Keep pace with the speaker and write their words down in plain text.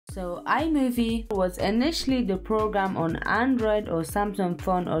So iMovie was initially the program on Android or Samsung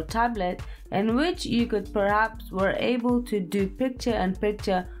phone or tablet in which you could perhaps were able to do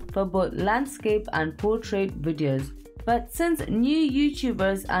picture-in-picture for both landscape and portrait videos. But since new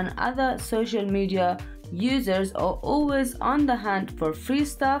YouTubers and other social media users are always on the hunt for free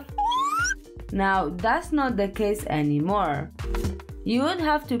stuff, now that's not the case anymore. You would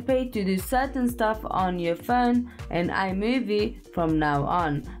have to pay to do certain stuff on your phone in iMovie from now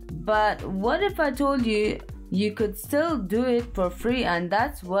on. But what if I told you you could still do it for free? And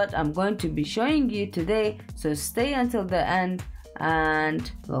that's what I'm going to be showing you today, so stay until the end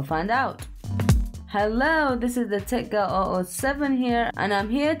and we'll find out. Hello, this is the Tech Girl 007 here, and I'm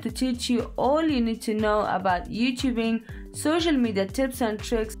here to teach you all you need to know about YouTubing, social media tips and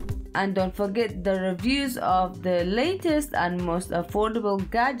tricks, and don't forget the reviews of the latest and most affordable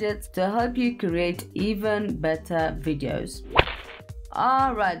gadgets to help you create even better videos.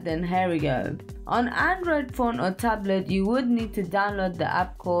 Alright then, here we go. On Android phone or tablet, you would need to download the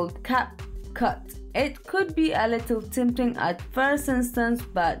app called CapCut. It could be a little tempting at first instance,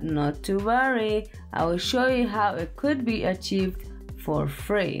 but not to worry. I will show you how it could be achieved for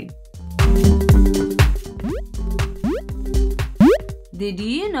free. Did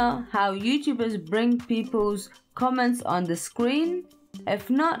you know how YouTubers bring people's comments on the screen? If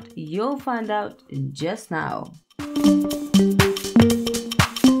not, you'll find out just now.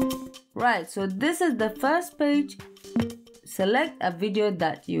 Right, so this is the first page. Select a video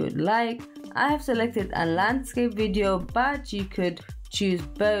that you would like. I have selected a landscape video, but you could choose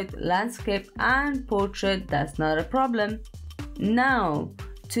both landscape and portrait, that's not a problem. Now,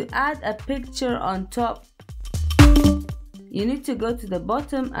 to add a picture on top, you need to go to the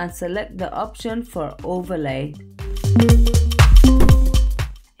bottom and select the option for overlay.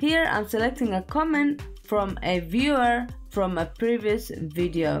 Here I'm selecting a comment from a viewer from a previous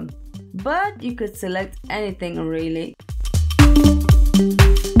video, but you could select anything really.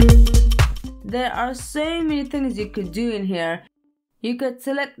 There are so many things you could do in here. You could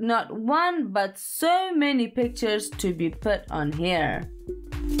select not one but so many pictures to be put on here.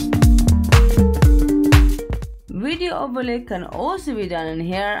 Video overlay can also be done in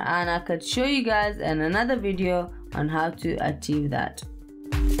here, and I could show you guys in another video on how to achieve that.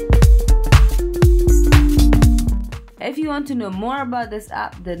 If you want to know more about this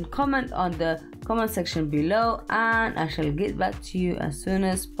app, then comment on the comment section below and I shall get back to you as soon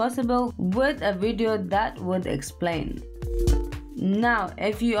as possible with a video that would explain. Now,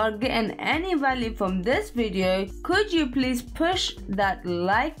 if you are getting any value from this video, could you please push that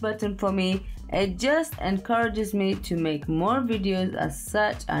like button for me? It just encourages me to make more videos as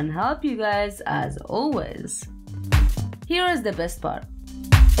such and help you guys as always. Here is the best part.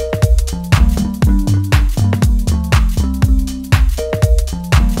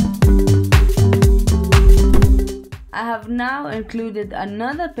 I have now included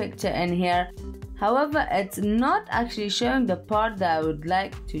another picture in here. However, it's not actually showing the part that I would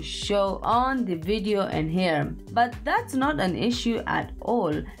like to show on the video in here. But that's not an issue at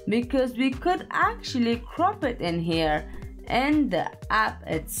all, because we could actually crop it in here in the app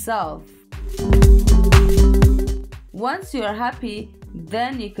itself. Once you're happy,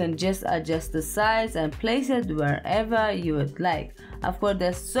 then you can just adjust the size and place it wherever you would like. Of course,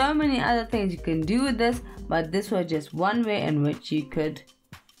 there's so many other things you can do with this, but this was just one way in which you could,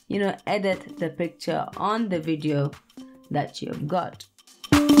 edit the picture on the video that you've got.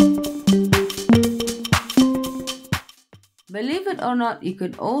 Believe it or not, you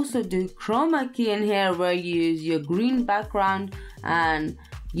could also do chroma key in here, where you use your green background, and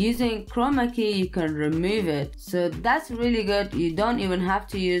using chroma key you can remove it. So that's really good. You don't even have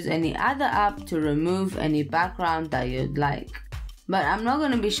to use any other app to remove any background that you'd like. But I'm not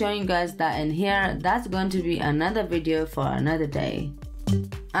going to be showing you guys that in here. That's going to be another video for another day.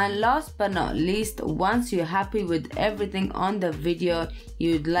 And last but not least, once you're happy with everything on the video,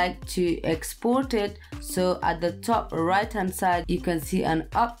 you'd like to export it. So at the top right hand side, you can see an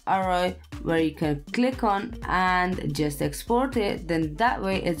up arrow where you can click on and just export it. Then that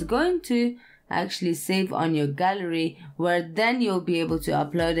way it's going to actually save on your gallery, where then you'll be able to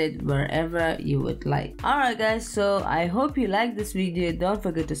upload it wherever you would like. Alright guys, so I hope you like this video. Don't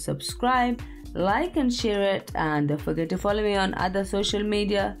forget to subscribe, like and share it, and don't forget to follow me on other social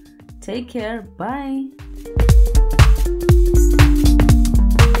media. Take care, bye.